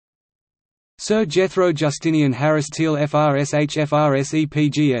Sir Jethro Justinian Harris Teall FRSH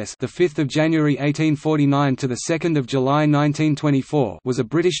FRSEPGS, the 5th of January 1849 to the 2nd of July 1924, was a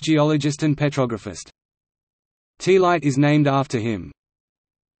British geologist and petrographist. Teallite is named after him.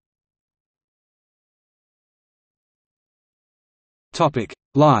 Topic: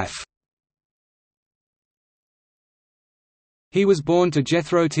 Life. He was born to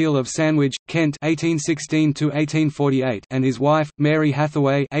Jethro Teall of Sandwich, Kent (1816–1848) and his wife, Mary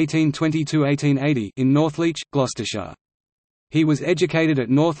Hathaway (1820–1880) in Northleach, Gloucestershire. He was educated at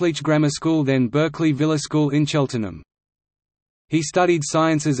Northleach Grammar School, then Berkeley Villa School in Cheltenham. He studied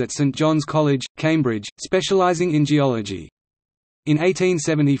sciences at St John's College, Cambridge, specialising in geology. In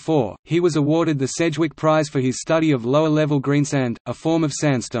 1874, he was awarded the Sedgwick Prize for his study of lower-level greensand, a form of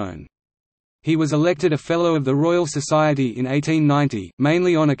sandstone. He was elected a Fellow of the Royal Society in 1890,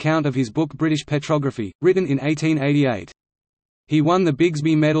 mainly on account of his book British Petrography, written in 1888. He won the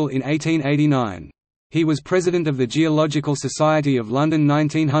Bigsby Medal in 1889. He was President of the Geological Society of London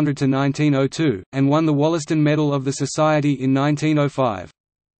 1900–1902, and won the Wollaston Medal of the Society in 1905.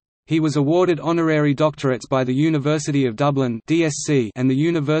 He was awarded honorary doctorates by the University of Dublin (DSc) and the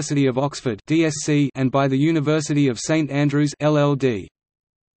University of Oxford (DSc) and by the University of St Andrews (LLD).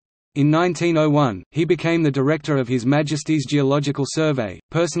 In 1901, he became the director of His Majesty's Geological Survey,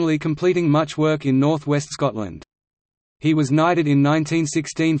 personally completing much work in north-west Scotland. He was knighted in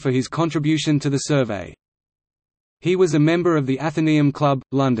 1916 for his contribution to the survey. He was a member of the Athenaeum Club,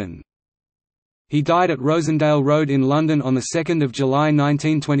 London. He died at Rosendale Road in London on 2 July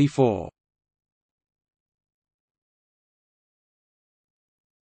 1924.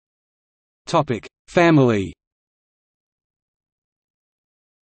 Family.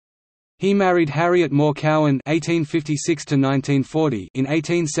 He married Harriet Moore Cowan (1856–1940) in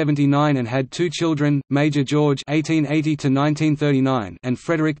 1879 and had two children, Major George (1880–1939) and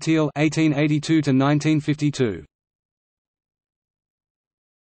Frederick Teall (1882–1952).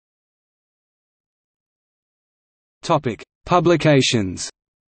 Topic: Publications.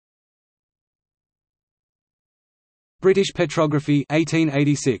 British Petrography,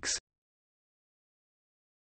 1886.